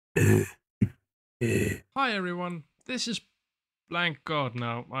Hi everyone, this is Blank God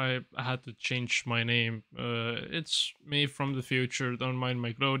now. I had to change my name. It's me from the future. Don't mind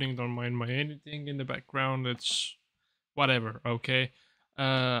my clothing, don't mind my anything in the background. It's whatever, okay?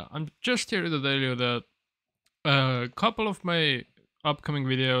 I'm just here to tell you that a couple of my upcoming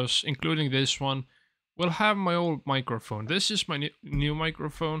videos, including this one, will have my old microphone. This is my new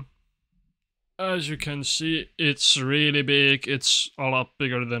microphone. As you can see, it's really big. It's a lot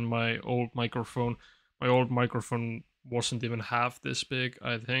bigger than my old microphone. My old microphone wasn't even half this big,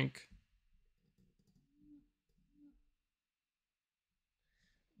 I think.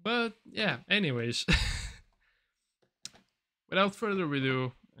 But yeah, anyways, without further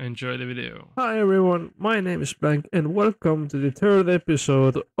ado, enjoy the video. Hi everyone, my name is Blank and welcome to the third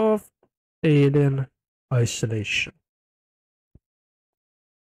episode of Alien Isolation.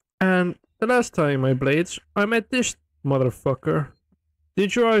 And the last time I played, I met this motherfucker.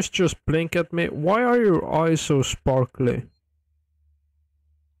 Did your eyes just blink at me? Why are your eyes so sparkly?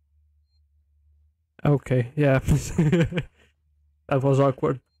 Okay, yeah. That was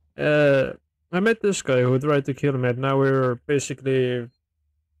awkward. I met this guy who tried to kill me and now we're basically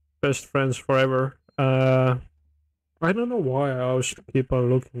best friends forever. I don't know why I always keep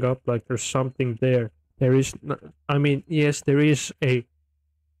on looking up like there's something there. There is, I mean, yes, there is a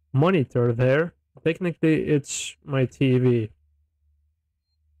monitor there. Technically, it's my TV,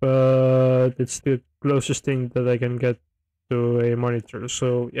 but it's the closest thing that I can get to a monitor.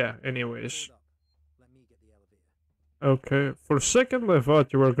 So, yeah, anyways. Okay, for a second I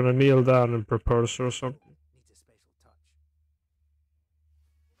thought you were gonna kneel down and propose or something.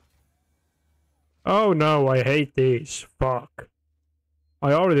 Oh no, I hate these. Fuck.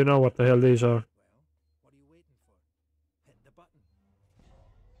 I already know what the hell these are.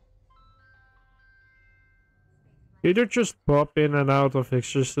 Did you just pop in and out of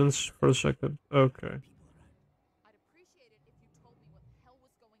existence for a second? Okay.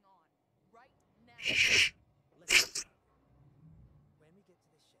 Shh.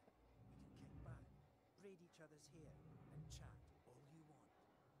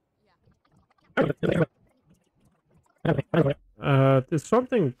 There's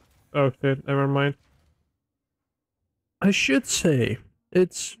something. Okay, never mind. I should say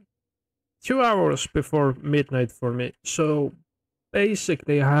it's 2 hours before midnight for me, so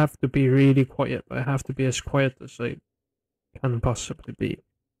basically I have to be really quiet. I have to be as quiet as I can possibly be.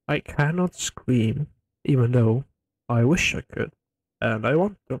 I cannot scream, even though I wish I could, and I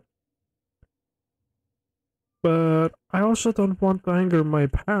want to. But I also don't want to anger my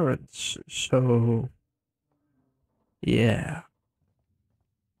parents, so yeah.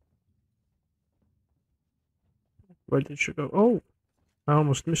 Where did you go? Oh, I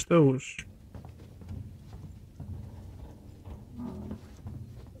almost missed those.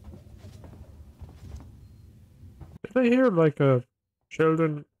 Did I hear like a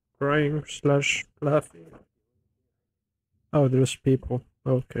children crying slash laughing? Oh, there's people.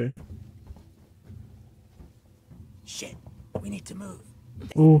 Okay. Shit, we need to move.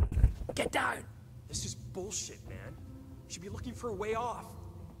 Ooh. Get down! This is bullshit, man. You should be looking for a way off.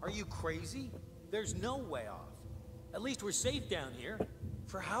 Are you crazy? There's no way off. At least we're safe down here.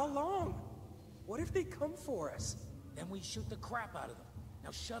 For how long? What if they come for us? Then we shoot the crap out of them.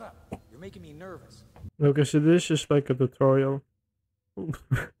 Now shut up. You're making me nervous. Okay, so this is like a tutorial.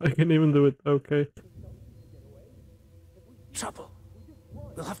 I can even do it. Okay. Trouble.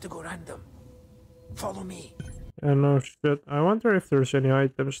 We'll have to go around them. Follow me. And no shit. I wonder if there's any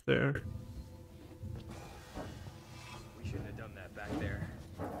items there. We shouldn't have done that back there.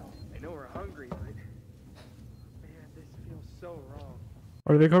 I know we're hungry, but... Man, this feels so wrong.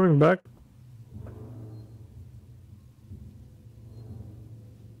 Are they coming back? We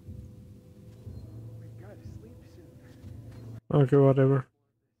gotta sleep soon. Okay, whatever.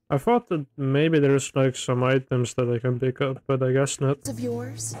 I thought that maybe there's like some items that I can pick up, but I guess not. Of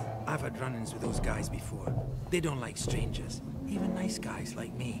yours? I've had run-ins with those guys before. They don't like strangers. Even nice guys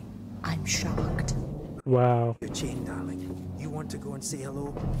like me. I'm shocked. Wow. Your chain, darling. You want to go and say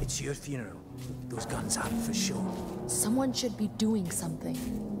hello? It's your funeral. Those guns aren't for show. Someone should be doing something.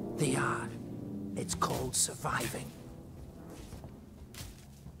 They are. It's called surviving.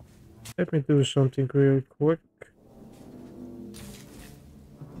 Let me do something real quick.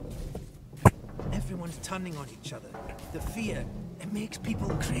 Everyone's turning on each other. The fear, it makes people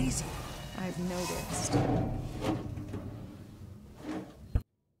crazy. I've noticed.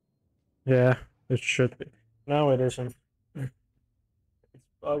 Yeah, it should be. No, it isn't. It's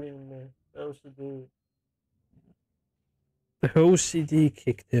bugging me. The OCD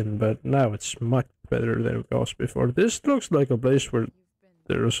kicked in, but now it's much better than it was before. This looks like a place where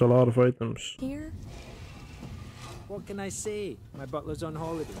there's a lot of items. Here? What can I say? My butler's on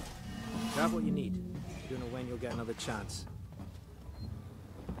holiday. Grab what you need. You don't know when you'll get another chance.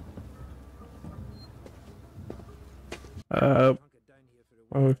 Hunkered down here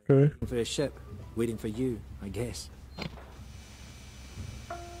for a while. Okay. Waiting for a ship. Waiting for you, I guess.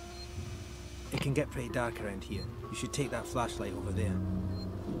 It can get pretty dark around here. You should take that flashlight over there.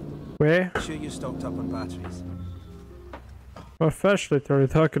 Where? Sure you're stocked up on batteries. What flashlight are you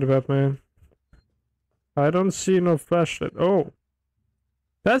talking about, man? I don't see no flashlight. Oh.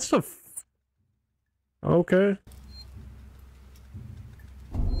 That's the okay.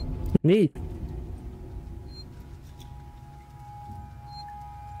 Neat.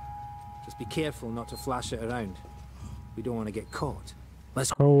 Just be careful not to flash it around. We don't want to get caught.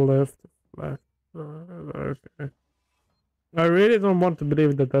 Let's Hold left. Left. Okay. I really don't want to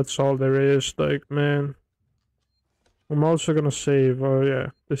believe that that's all there is. Like, man. I'm also gonna save. Oh yeah,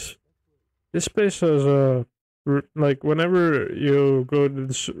 this place has a like whenever you go to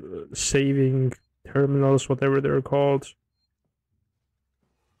the saving terminals, whatever they're called,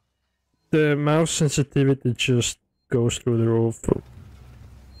 the mouse sensitivity just goes through the roof.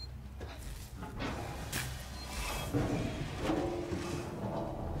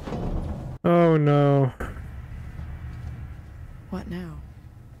 Oh no. What now?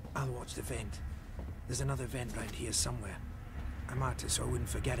 I'll watch the vent. There's another vent round here somewhere. I marked it so I wouldn't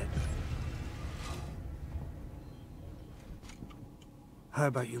forget it. How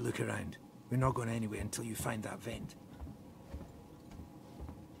about you look around? We're not going anywhere until you find that vent.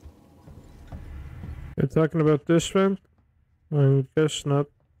 You're talking about this one? I guess not.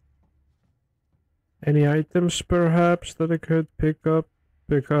 Any items perhaps that I could pick up?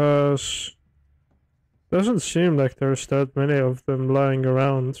 Because doesn't seem like there's that many of them lying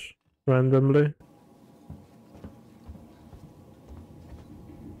around randomly.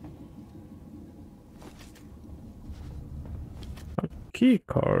 A key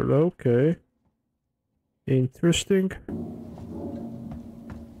card, okay. Interesting.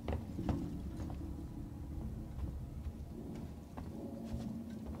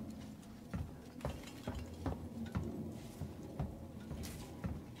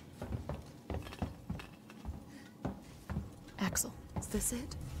 Axel, is this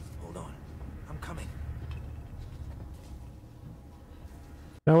it? Hold on. I'm coming.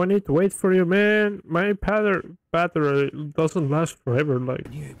 Now I need to wait for you, man. My battery doesn't last forever, like. I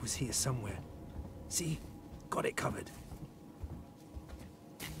knew it was here somewhere. See? Got it covered.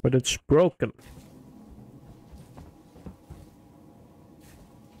 But it's broken.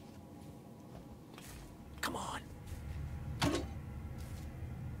 Come on.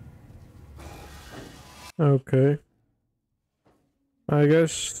 Okay. I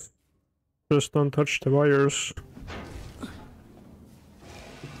guess just don't touch the wires.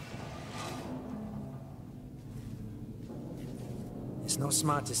 It's not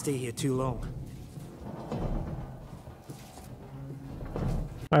smart to stay here too long.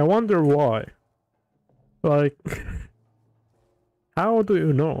 I wonder why. Like, how do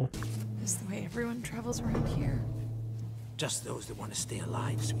you know? Is the way everyone travels around here? Just those that want to stay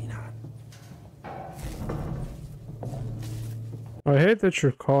alive, sweetheart. I hate that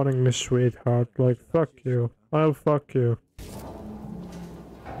you're calling me sweetheart. Like, fuck you. I'll fuck you.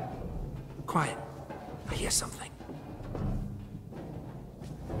 Quiet. I hear something.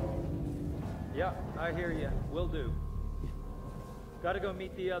 Yeah, I hear you. Will do. Gotta go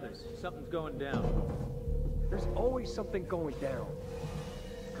meet the others. Something's going down. There's always something going down.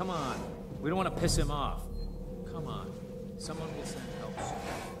 Come on. We don't want to piss him off. Come on. Someone will send help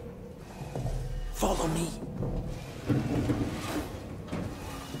soon. Follow me.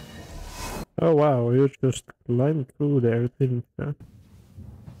 Oh wow, you just climbed through there, didn't you?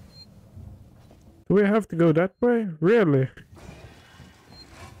 Do we have to go that way? Really?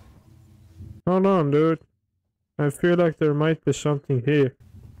 Hold on, dude. I feel like there might be something here.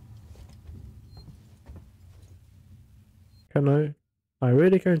 Can I? I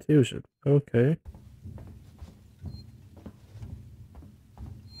really can't use it. Okay.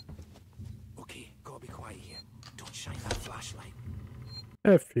 Okay, gotta be quiet here. Don't shine that flashlight.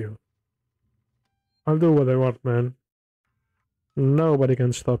 F you. I'll do what I want, man. Nobody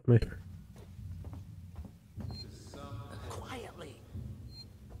can stop me. Quietly.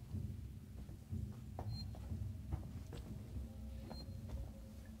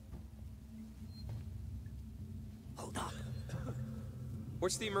 Hold up.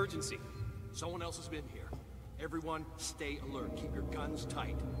 What's the emergency? Someone else has been here. Everyone, stay alert. Keep your guns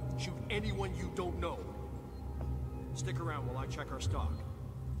tight. Shoot anyone you don't know. Stick around while I check our stock.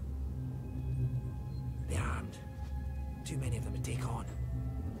 They're armed. Too many of them to take on.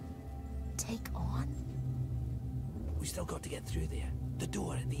 We still got to get through there. The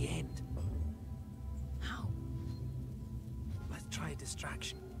door at the end. How? Let's try a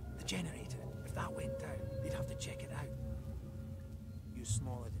distraction. The generator. If that went down, they'd have to check it out. Use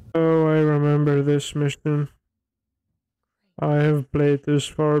smaller than... Oh, I remember this mission. I have played this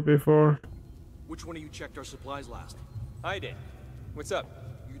far before. Which one of you checked our supplies last? I did. What's up?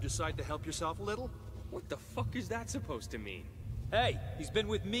 You decide to help yourself a little? What the fuck is that supposed to mean? Hey, he's been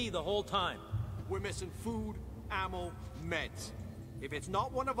with me the whole time. We're missing food, ammo, meds. If it's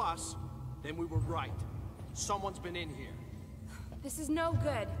not one of us, then we were right. Someone's been in here. This is no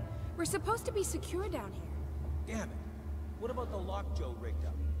good. We're supposed to be secure down here. Damn it. What about the lock Joe rigged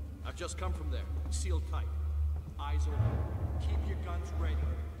up? I've just come from there. Sealed tight. Eyes open. Keep your guns ready.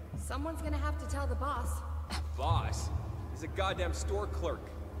 Someone's gonna have to tell the boss. Boss? He's a goddamn store clerk.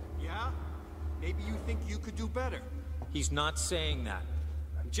 Yeah? Maybe you think you could do better. He's not saying that.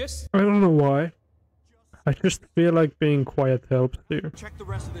 I'm just... I don't know why. I just feel like being quiet helps here. Check the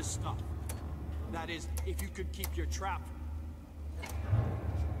rest of this stuff. That is, if you could keep your trap.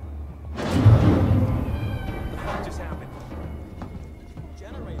 What the fuck just happened?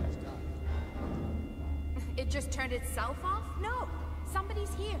 Generator's died. It just turned itself off? No,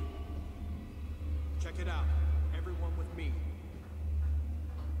 somebody's here. Check it out. Everyone with me.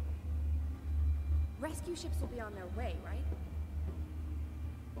 Rescue ships will be on their way, right?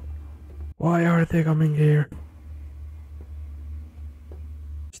 Why are they coming here?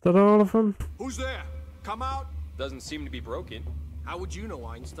 Is that all of them? Who's there? Come out. Doesn't seem to be broken. How would you know,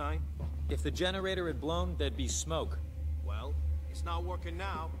 Einstein? If the generator had blown, there'd be smoke. Well, it's not working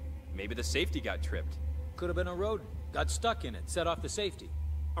now. Maybe the safety got tripped. Could have been a rodent. Got stuck in it, set off the safety.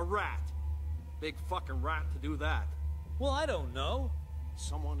 A rat. Big fucking rat to do that. Well, I don't know.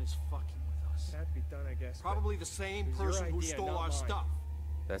 Someone is fucking with us. That'd be done, I guess. Probably the same It's your person who idea, stole not our mine. stuff.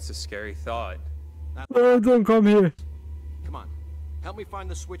 That's a scary thought. No, don't come here. Come on. Help me find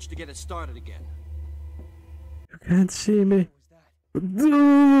the switch to get it started again. You can't see me.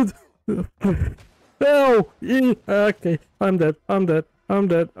 Dude! No! Okay, I'm dead. I'm dead. I'm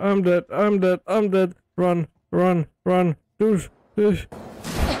dead. I'm dead. I'm dead. I'm dead. Run, run, run. Dude.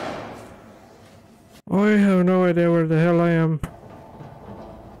 I have no idea where the hell I am.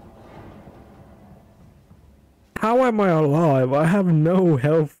 How am I alive? I have no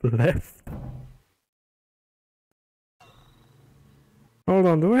health left. Hold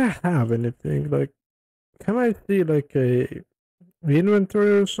on, do I have anything? Like, can I see like a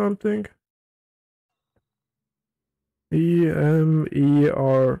inventory or something? IUTY.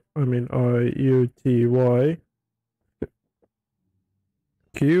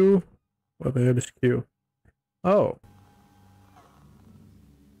 Q? What the hell is Q? Oh.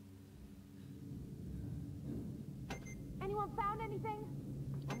 Anyone found anything?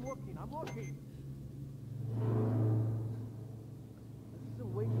 I'm looking. This is a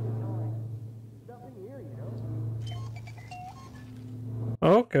waste of time. Nothing here, you know?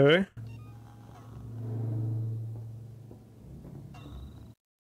 Okay.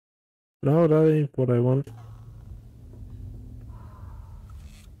 No, that ain't what I want.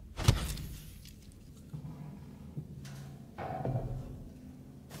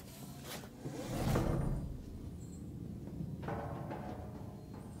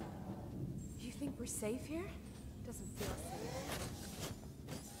 You think we're safe here? Doesn't feel safe.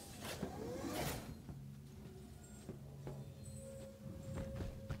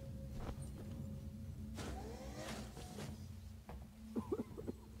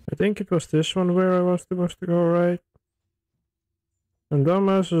 I think it was this one where I was supposed to go, right? And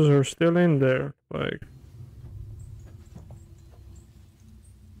dumbasses are still in there, like...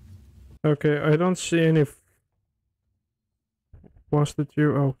 Okay, I don't see any... Was it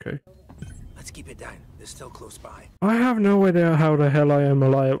you? Okay. Let's keep it down. They're still close by. I have no idea how the hell I am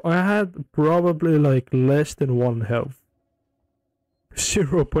alive. I had probably like less than 1 health.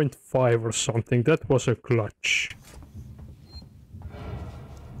 0.5 or something. That was a clutch.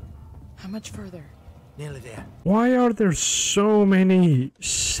 How much further? Nearly there. Why are there so many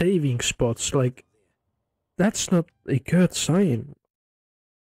saving spots? Like, that's not a good sign.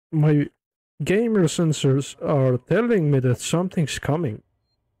 My gamer sensors are telling me that something's coming.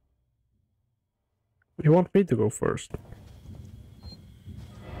 You want me to go first?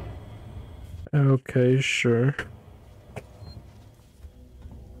 Okay, sure.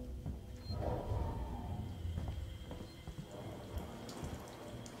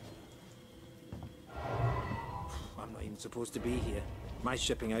 I'm not even supposed to be here. My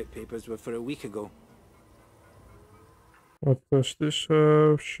shipping out papers were for a week ago. What does this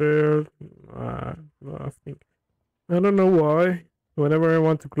have? Shared? Nothing. I don't know why. Whenever I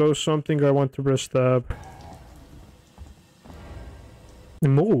want to close something, I want to press tab.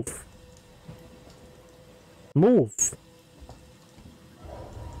 Move. Move.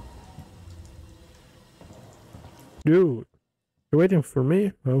 Dude, you're waiting for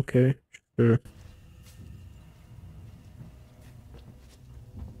me? Okay, sure.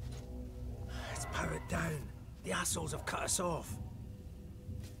 It's powered down. The assholes have cut us off.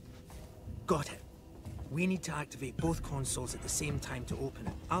 Got it. We need to activate both consoles at the same time to open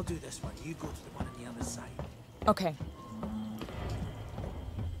it. I'll do this one. You go to the one on the other side. Okay.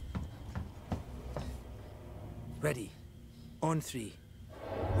 Ready. On 3.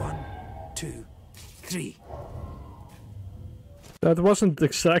 1, 2, 3. That wasn't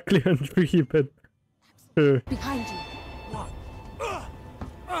exactly on 3, but... Behind you. What?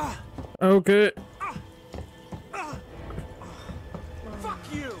 Okay. Fuck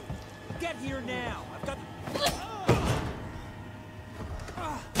you! Get here now! I've got...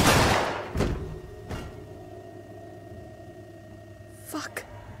 Fuck.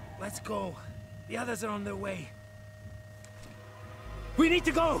 Let's go. The others are on their way. We need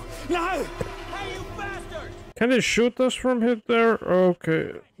to go! Now! Hey, you bastard! Can they shoot us from here there?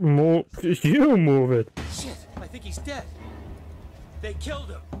 Okay. Move. You move it. Shit, I think he's dead. They killed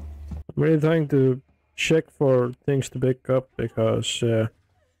him. I'm really trying to check for things to pick up because,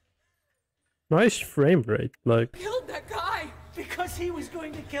 nice frame rate, like... Killed that guy! Because he was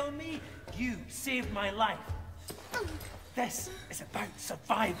going to kill me, you saved my life. This is about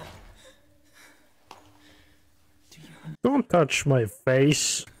survival. Don't touch my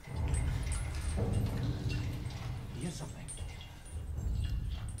face. Hear something?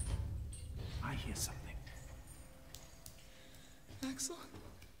 I hear something. Axel?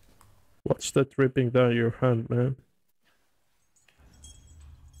 What's that dripping down your hand, man?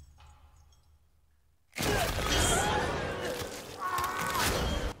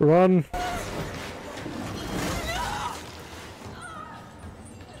 Run!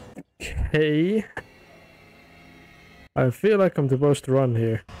 Okay. I feel like I'm supposed to run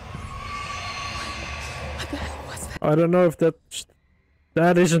here. What the hell was that? I don't know if that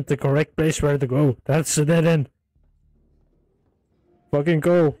isn't the correct place where to go. That's a dead end. Fucking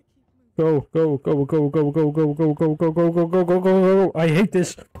go. Go, go, go, go, go, go, go, go, go, go, go, go, go, go, go, go. I hate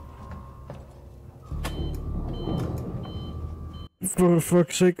this. For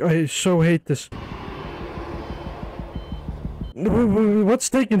fuck's sake, I so hate this. What's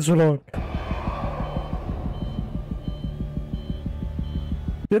taking so long?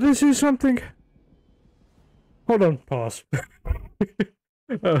 Did I see something? Hold on, pause.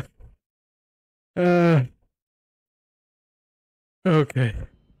 Okay.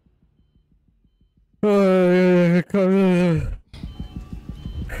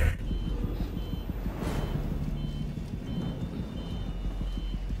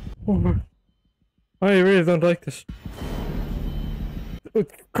 I really don't like this.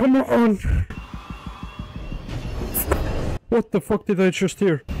 Come on! What the fuck did I just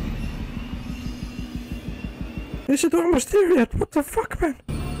hear? Is it almost here yet? What the fuck, man?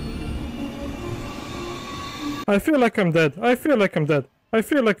 I feel like I'm dead. I feel like I'm dead. I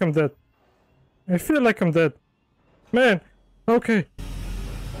feel like I'm dead. I feel like I'm dead. Man, okay.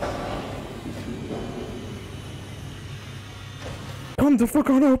 Come the fuck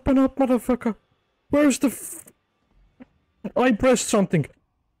on, open up, motherfucker. Where's the I pressed something.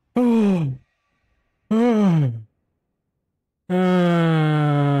 Oh. Oh.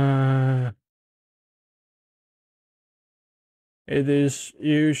 It is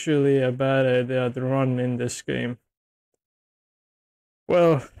usually a bad idea to run in this game.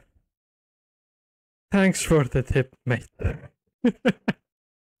 Well, thanks for the tip, mate.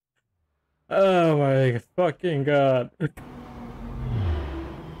 Oh my fucking god.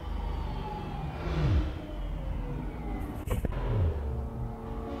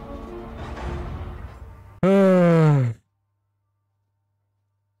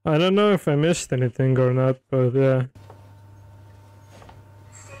 I don't know if I missed anything or not, but yeah.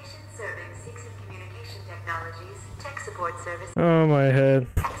 Station serving Seegson Communication Technologies, tech support service. Oh my head.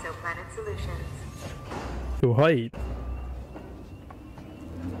 Exoplanet Solutions. To hide.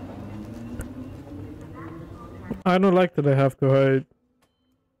 I don't like that I have to hide.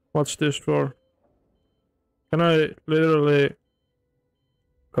 What's this for? Can I literally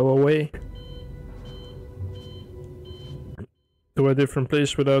go away to a different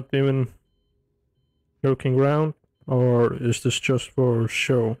place without even looking around? Or is this just for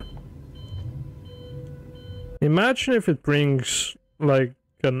show? Imagine if it brings like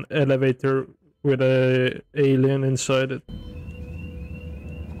an elevator with a alien inside it.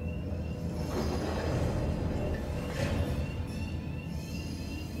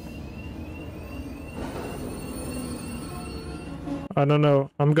 I don't know.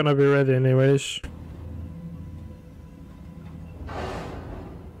 I'm gonna be ready anyways.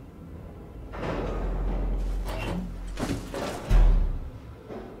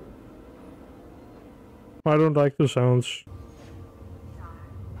 I don't like the sounds.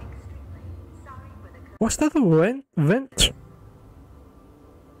 Was that a vent?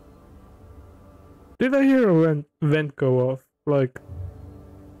 Did I hear a vent go off? Like...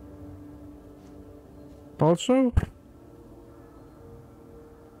 Also?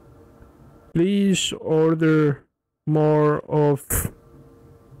 Please order more of...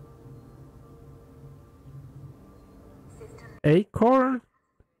 Acorn?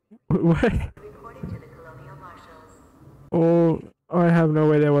 What? Oh, I have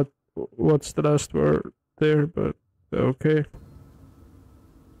no idea what's the last word there, but okay.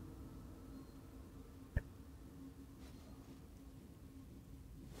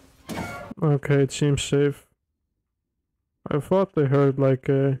 Okay, it seems safe. I thought I heard like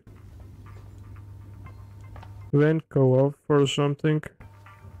a vent go off or something.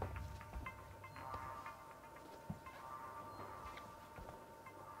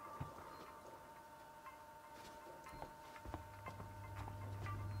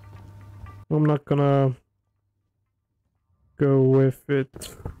 I'm not gonna go with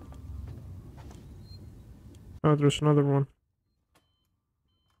it. Oh, there's another one.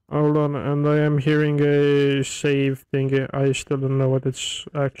 Hold on, and I am hearing a save thing. I still don't know what it's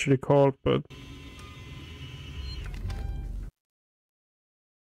actually called, but...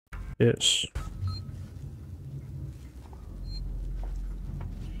 Yes.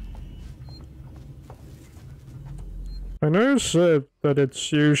 I know you said that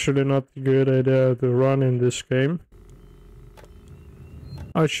it's usually not a good idea to run in this game.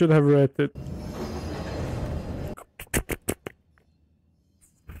 I should have read it.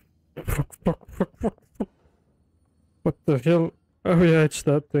 Fuck. What the hell? Oh yeah, it's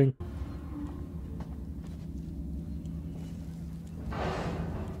that thing.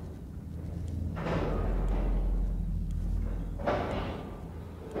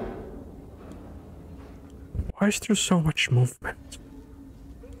 Why is there so much movement?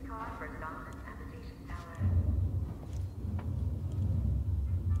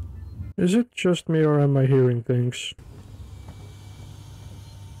 Is it just me or am I hearing things?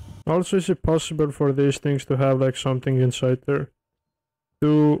 Also, is it possible for these things to have like something inside there?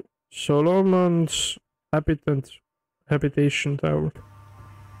 Do Solomon's habitation tower?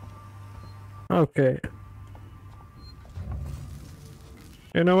 Okay.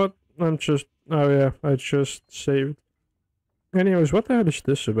 You know what? I'm just... Oh yeah, I just saved. Anyways, what the hell is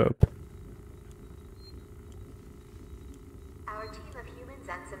this about? Our team of humans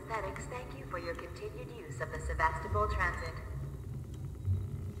and synthetics thank you for your continued use of the Sevastopol Transit.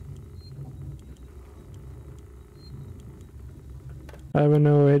 I have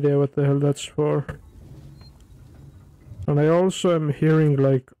no idea what the hell that's for. And I also am hearing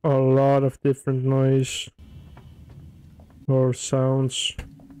like a lot of different noise or sounds.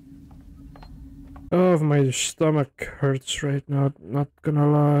 Oh, my stomach hurts right now, not gonna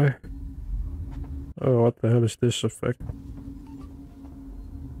lie. Oh, what the hell is this effect?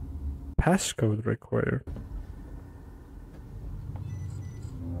 Passcode required.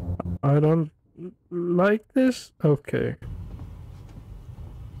 I don't like this? Okay.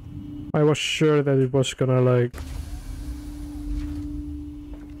 I was sure that it was gonna like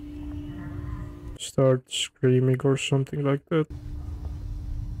start screaming or something like that.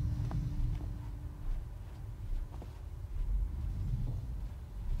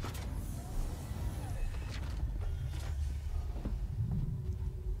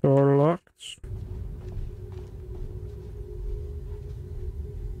 Door locked.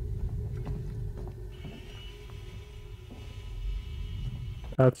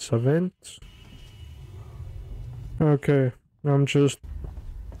 That's a vent. Okay, I'm just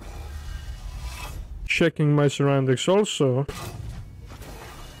checking my surroundings also.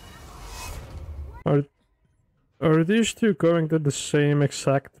 Are these two going to the same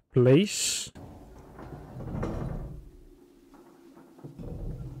exact place?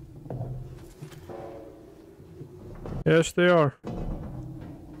 Yes, they are.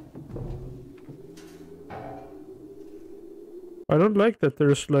 I don't like that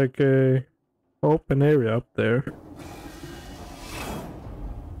there's like a open area up there.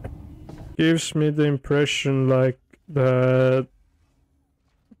 Gives me the impression like that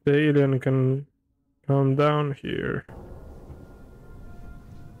the alien can come down here.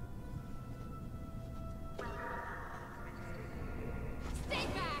 Stay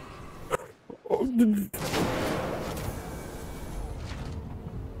back! Oh,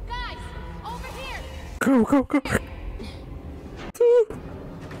 Guys, over here! go!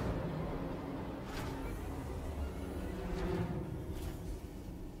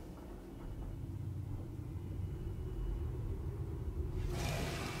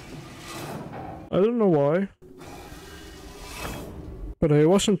 I don't know why. But I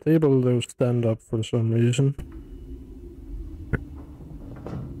wasn't able to stand up for some reason.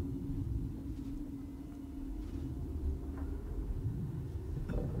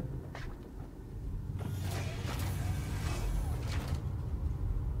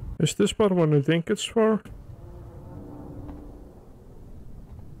 Is this what one you think it's for?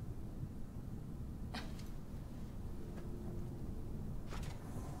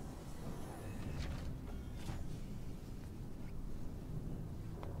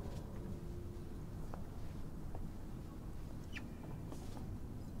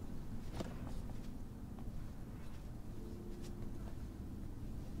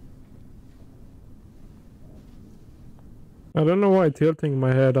 I don't know why tilting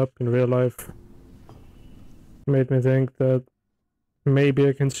my head up in real life made me think that maybe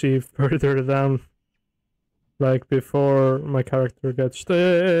I can see further down, like before my character gets stuck.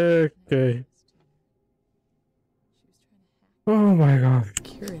 Okay. Oh my god.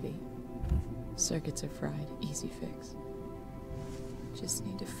 Security. Circuits are fried. Easy fix. Just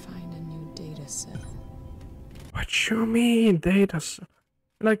need to find a new data set. What you mean, data set?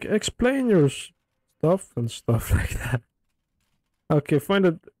 Like, explain your stuff and stuff like that. Okay, find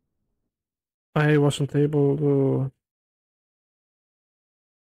it. I wasn't able to.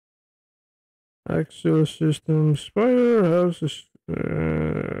 Actual systems, firehouses.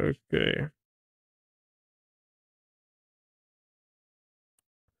 Okay.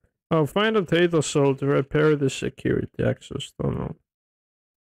 Oh, find a data cell to repair the security access tunnel.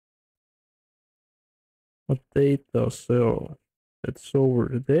 A data cell. It's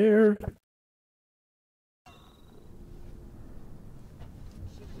over there.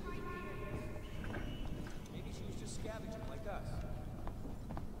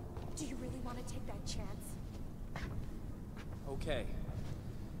 Do you really want to take that chance? Okay.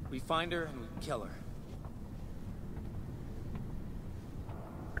 We find her and we kill her.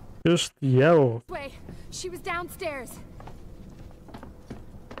 Just yell. Wait, she was downstairs.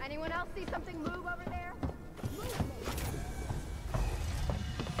 Anyone else see something move over there?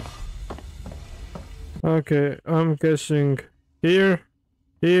 Okay, I'm guessing here,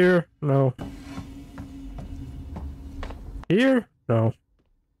 no. Here? No.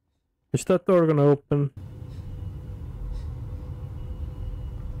 Is that door gonna open?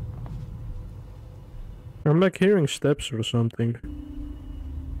 I'm like hearing steps or something.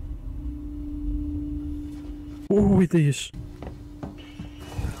 Oh, it is.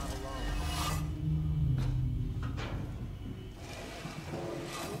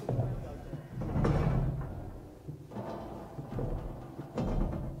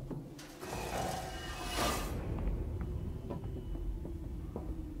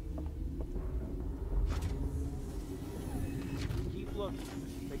 Keep looking.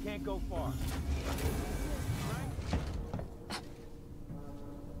 They can't go far.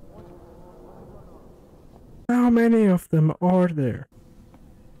 How many of them are there?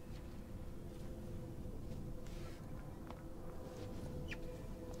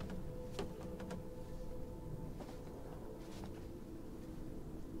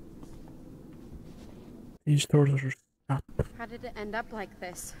 These doors are up. How did it end up like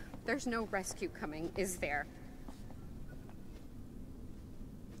this? There's no rescue coming, is there?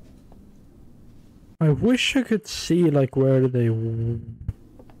 I wish I could see like where they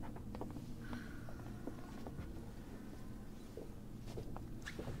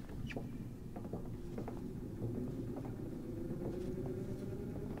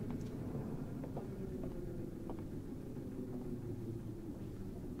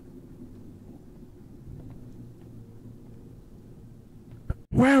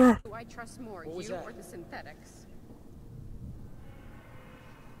Where? Do I trust more, you or the synthetics?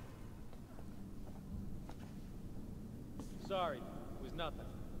 Sorry, it was nothing.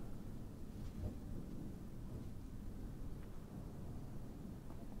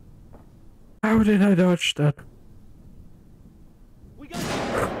 How did I dodge that? We got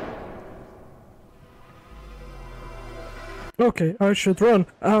Okay, I should run.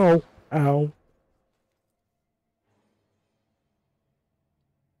 Ow. Ow.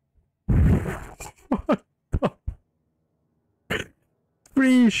 What the?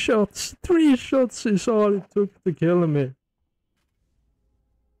 3 shots. 3 shots is all it took to kill me.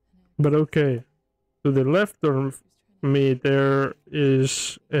 But okay. To the left of me there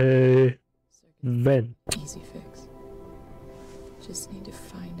is a vent. Easy fix. Just need to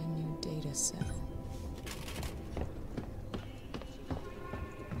find a new data set.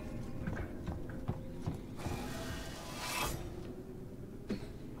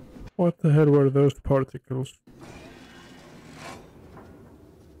 What the hell were those particles?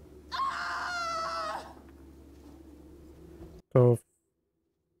 The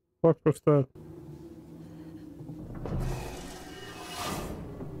fuck was that?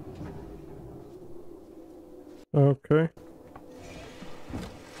 Okay.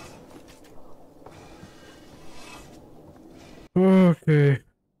 Okay.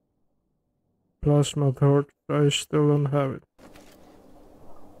 Plasma torch, I still don't have it.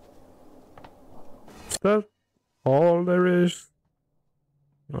 Is that all there is?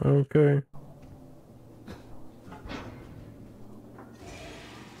 Okay.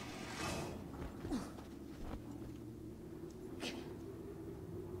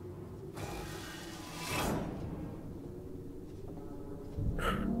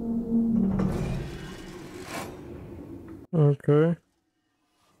 Okay.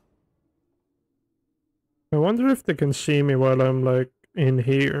 I wonder if they can see me while I'm like in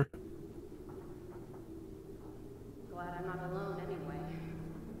here. Glad I'm not alone anyway.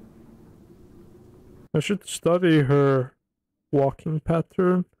 I should study her walking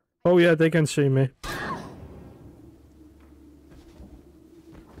pattern. Oh yeah, they can see me.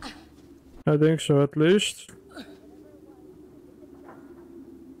 I think so, at least.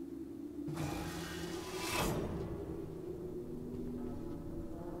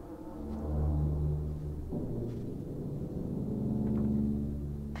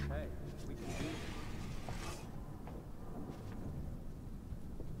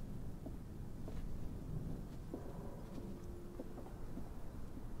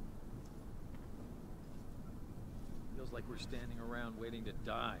 Feels like we're standing around waiting to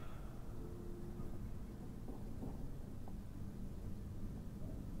die.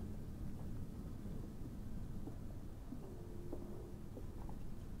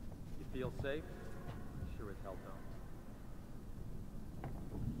 You feel safe? Sure as hell don't.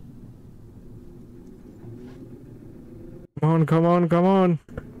 Come on, come on, come on.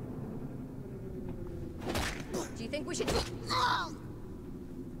 Do you think we should...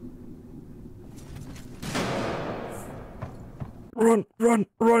 Run, run,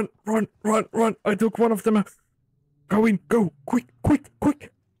 run, run, run, run. I took one of them. Go in, go, quick, quick,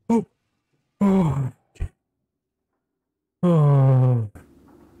 quick. Oh, oh, oh.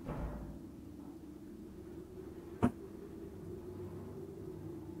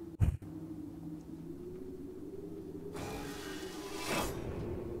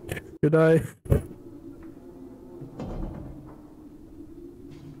 Good eye.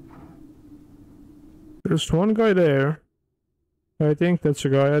 There's one guy there. I think that's a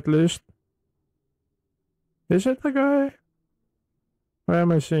guy at least. Is it the guy? Why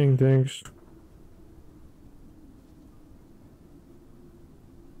am I seeing things?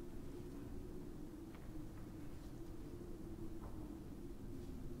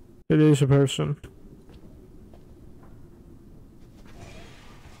 It is a person.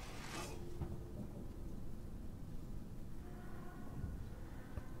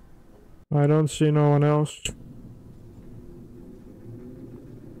 I don't see no one else.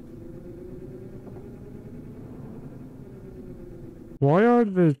 Why are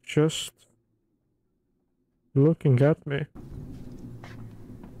they just looking at me?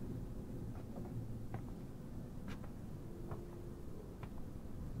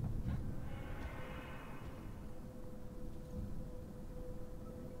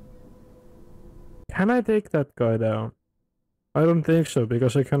 Can I take that guy down? I don't think so,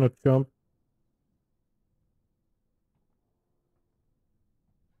 because I cannot jump.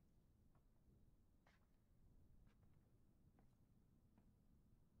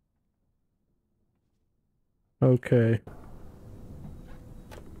 Okay.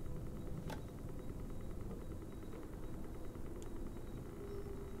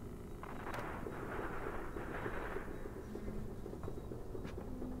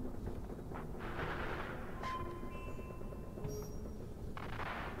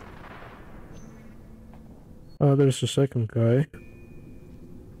 Oh, there's a second guy.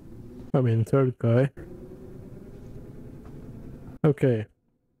 I mean, third guy. Okay.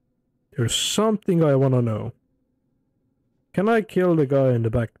 There's something I wanna know. Can I kill the guy in the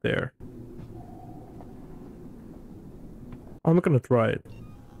back there? I'm gonna try it.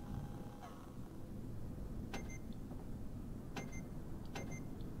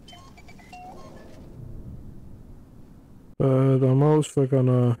 But I'm also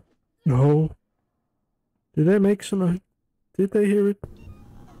gonna... No. Did they make some... Did they hear it?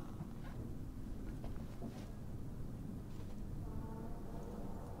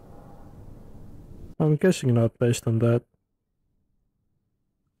 I'm guessing not based on that.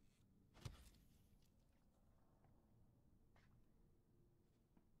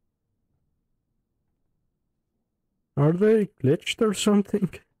 Are they glitched or something?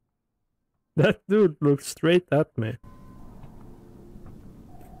 That dude looked straight at me.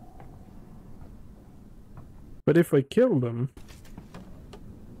 But if I kill them,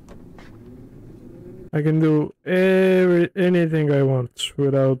 I can do anything I want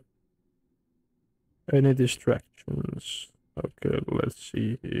without any distractions. Okay, let's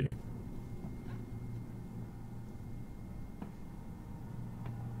see here.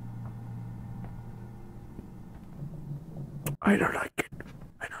 I don't like it.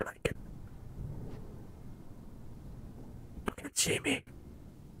 I don't like it. You can see me.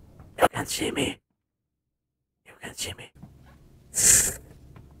 You can see me. You can see me.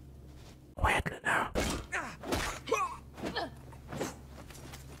 Quietly now.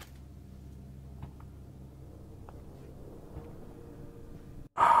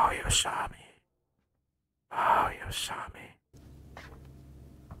 Oh, you saw me. Oh, you saw me.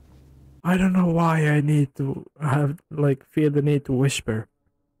 I don't know why I need to feel the need to whisper.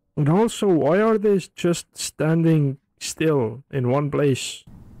 And also, why are they just standing still in one place?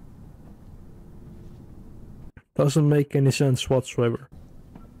 Doesn't make any sense whatsoever.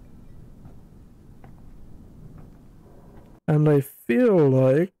 And I feel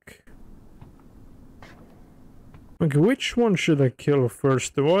like... Okay, which one should I kill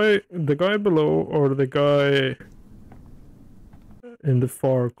first? The guy below or the guy in the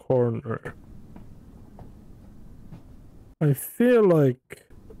far corner? I feel like...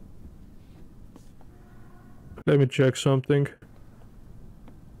 Let me check something.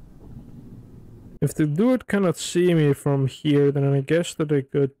 If the dude cannot see me from here, then I guess that I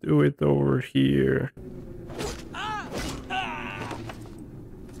could do it over here.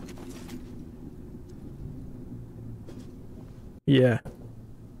 Yeah.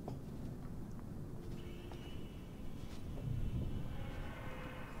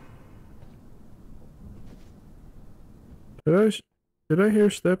 Did I hear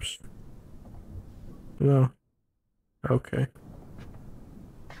steps? No. Okay.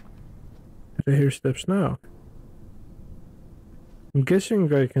 Did I hear steps now? I'm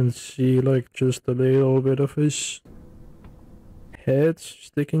guessing I can see like just a little bit of his head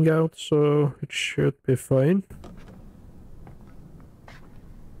sticking out, so it should be fine.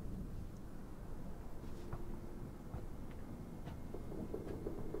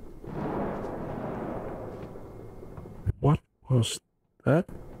 What was that?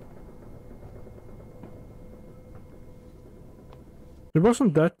 It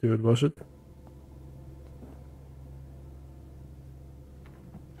wasn't that dude, was it?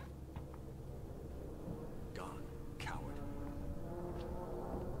 Gone, coward.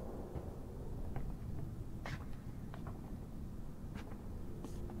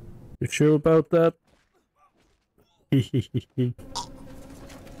 You sure about that?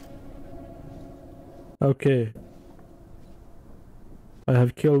 Okay. I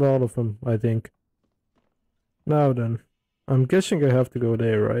have killed all of them, I think. Now then. I'm guessing I have to go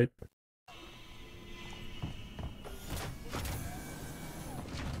there, right?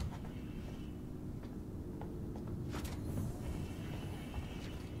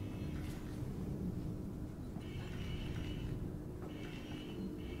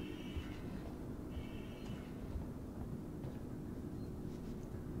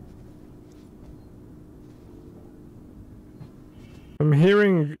 I'm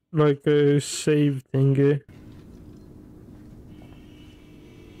hearing like a save thingy.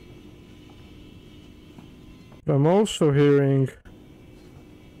 I'm also hearing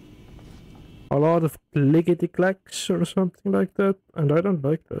a lot of clickety clacks or something like that, and I don't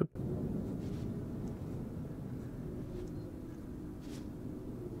like that.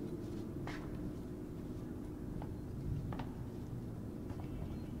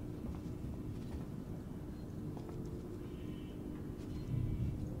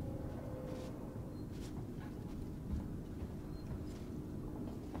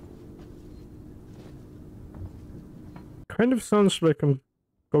 Kind of sounds like I'm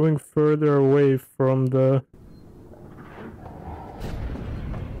going further away from the...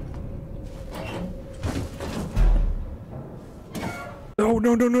 No,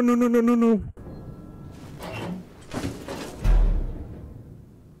 no, no, no, no, no, no, no, no.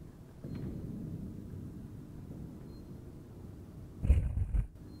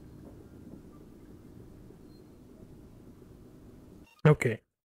 Okay.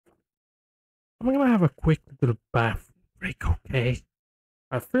 I'm gonna have a quick little bath break, okay?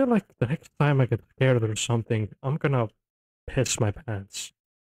 I feel like the next time I get scared or something, I'm gonna piss my pants.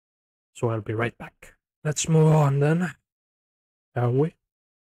 So I'll be right back. Let's move on then. Shall we?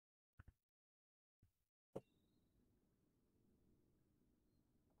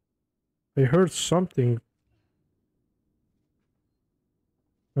 I heard something.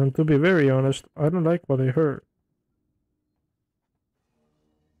 And to be very honest, I don't like what I heard.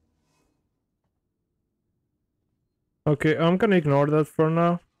 Okay, I'm gonna ignore that for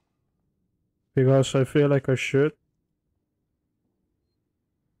now. Because I feel like I should.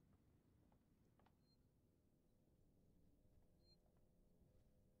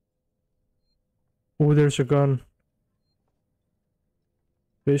 Oh, there's a gun.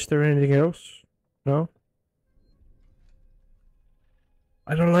 Is there anything else? No?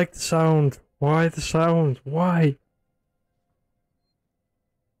 I don't like the sound. Why the sound? Why?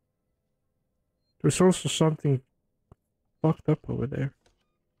 There's also something fucked up over there.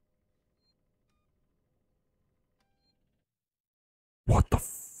 What the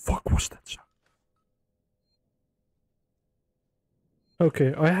fuck was that sound?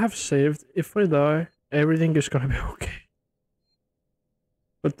 Okay, I have saved. If I die, everything is gonna be okay.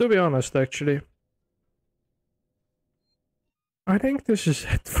 But to be honest, actually, I think this is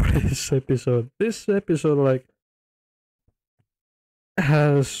it for this episode. This episode, like,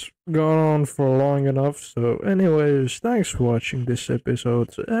 has gone on for long enough. So anyways, thanks for watching this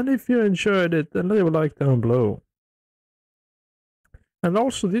episode. And if you enjoyed it, then leave a like down below. And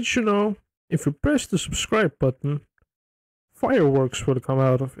also, did you know, if you press the subscribe button, fireworks will come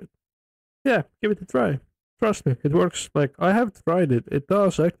out of it. Yeah, give it a try. Trust me, it works. Like, I have tried it. It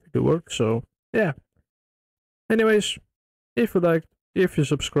does actually work, so yeah. Anyways, if you liked, if you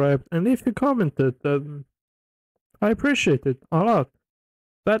subscribed, and if you commented, then I appreciate it a lot.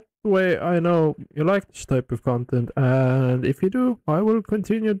 That way I know you like this type of content, and if you do, I will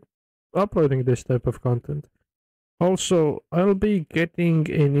continue uploading this type of content. Also, I'll be getting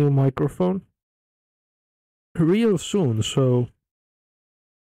a new microphone real soon, so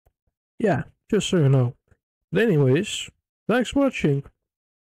yeah, just so you know. But anyways, thanks for watching,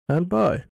 and bye.